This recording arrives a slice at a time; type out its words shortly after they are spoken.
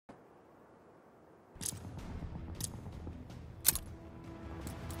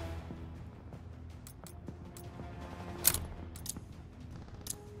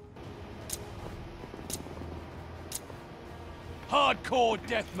hardcore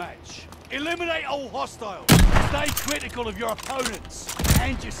deathmatch. Eliminate all hostiles. Stay critical of your opponents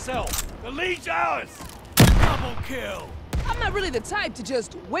and yourself. The lead's ours. Double kill. I'm not really the type to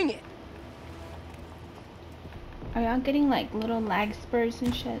just wing it. Are y'all getting like little lag spurs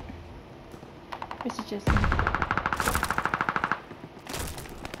and shit? Or is it just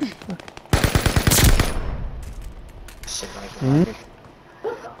me?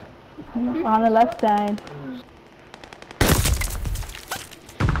 On the left side.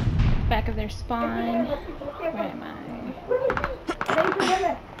 Back of their spawn. Where am I?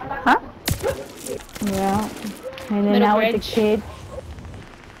 Huh? Yeah. And then Little now bridge. with the kid.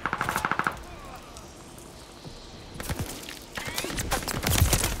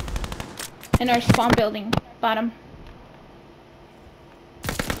 In our spawn building. Bottom.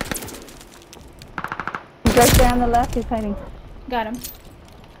 He's right there on the left. He's hiding. Got him.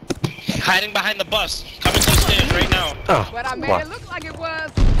 Hiding behind the bus. Coming to the stairs right now. Oh, But I made what? it look like it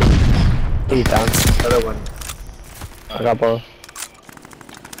was. He's down. Other one. I got both.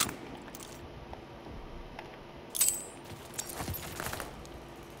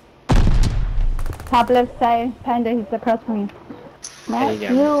 Top left side. Panda, he's across from you. Matt,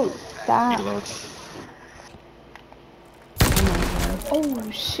 Yeah. you stop. Reloads.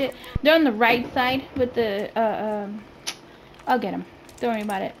 Oh shit. They're on the right side with the I'll get him. Don't worry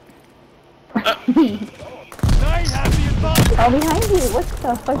about it. Stay happy and fun. Oh, behind you. What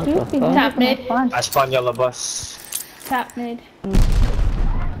the fuck? You behind Top you mid. from my spawn. I spawned yellow bus. Top mid.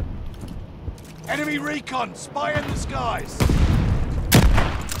 Enemy recon. Spy in the skies.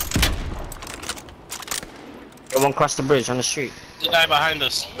 Got one across the bridge on the street. The guy behind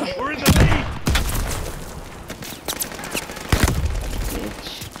us. We're in the lead.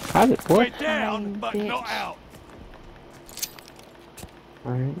 Bitch. How's it We're work? down, but bitch. not out.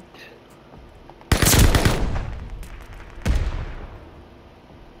 Alright.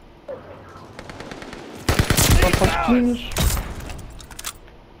 Lead's ours.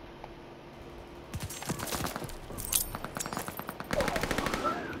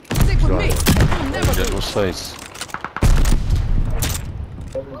 Stick with me. You'll never Get lose. no space.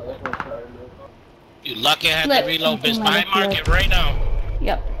 You lucky I had Flip. to reload, bitch. Something Behind like a flip. market right now.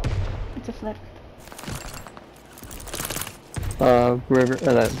 Yep. It's a flip. River,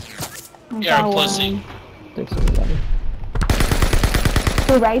 that. You're a Got pussy. one. Thanks everybody.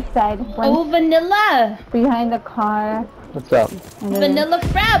 The right side. One Oh, vanilla! behind the car. What's up? And then Vanilla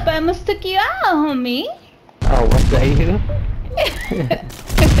frap, I almost took you out, homie. Oh, what's that you?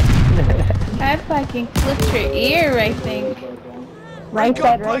 I fucking clipped your ear, I think. right Recon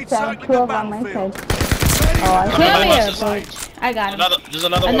side, right plate side. circling Two the of them on my battlefield. side. Oh, I Come Come on, here, buses. bitch. I got him. There's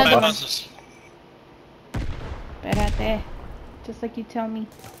another one Another by one. buses. Espérate. Just like you tell me.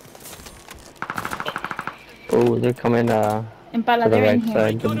 Oh, they're coming to the Empaladera in right here.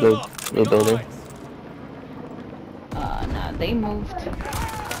 side, Recon the them up. We got building. eyes. Nah, they moved.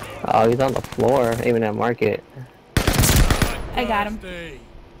 Oh, he's on the floor, aiming at market. I got him. Nasty.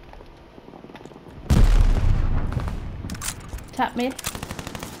 Top mid.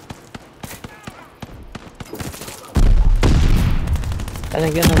 I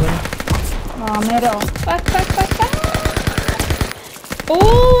didn't get nobody. Oh, middle. Fuck.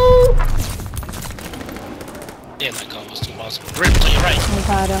 Oh! Damn, that gun was too awesome. Right to your right. Oh my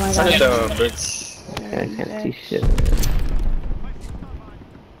god, oh my god. The bridge. I can't see shit.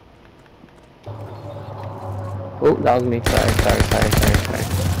 Oh, that was me. Sorry.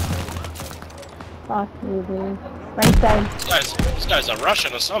 Fuck you, dude. Right side. This guy's a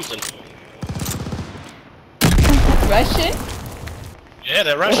Russian or something. Russian? Yeah,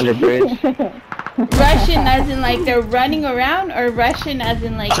 they're On Russian. the bridge. Russian as in like they're running around, or Russian as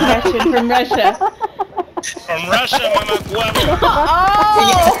in like Russian from Russia? From Russia, mama guava. Oh!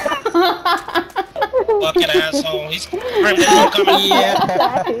 Fucking asshole. He's coming.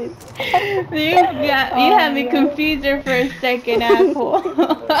 Yeah. You had me confused there for a second, asshole.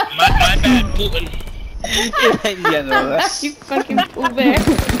 My bad, Putin. Yeah, no, that's... You fucking Pooh Bear.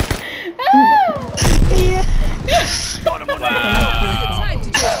 Got him on Wow. Time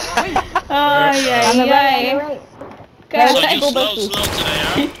to just wing it. Oh, On the yeah, right, on the yeah. right. So you slow today,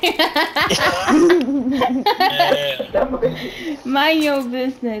 huh? Yeah. Mind your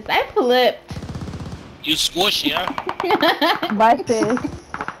business. I flipped. You squishy, huh? Buses.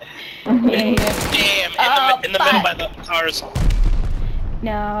 Yeah. Damn, in the Oh, middle fuck. by the cars.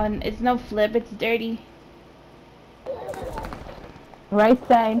 No, it's no flip. It's dirty. Right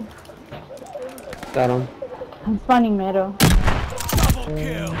side. Got him. I'm spawning middle. double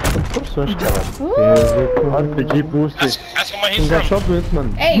kill. proporções, cara. Tem a ver com tipo Ask him where um he's gajo from. só doente, mano.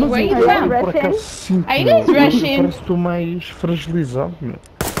 Hey, Mas where eu, you from? por acaso sinto, Are you guys meu, Russian? parece que estou mais fragilizado, meu.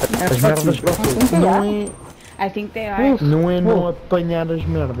 As merdas não é... I think they are. Não é não apanhar as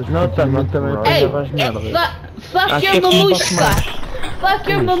merdas. Não, também Hey, apanhava as merdas. fuck Acho your que é como bate mamushka. mais. Fuck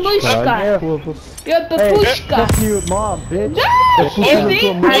your mamushka. Caralho, foda-se. Your papushka. Fuck you, mom, bitch. You see?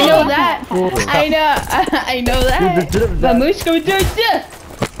 I know that. I know that. Mamushka would do it.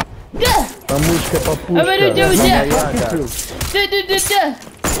 A música para puxa. I'm gonna do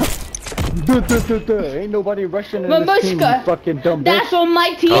it. Ain't nobody rushing in this team, Mamushka. you fucking dumb bitch. That's what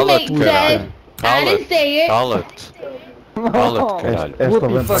my teammate said. I didn't say it. Cala-te. Cala-te, caralho. Esta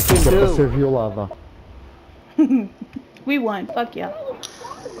vem para aqui para ser violada. We won. Fuck yeah.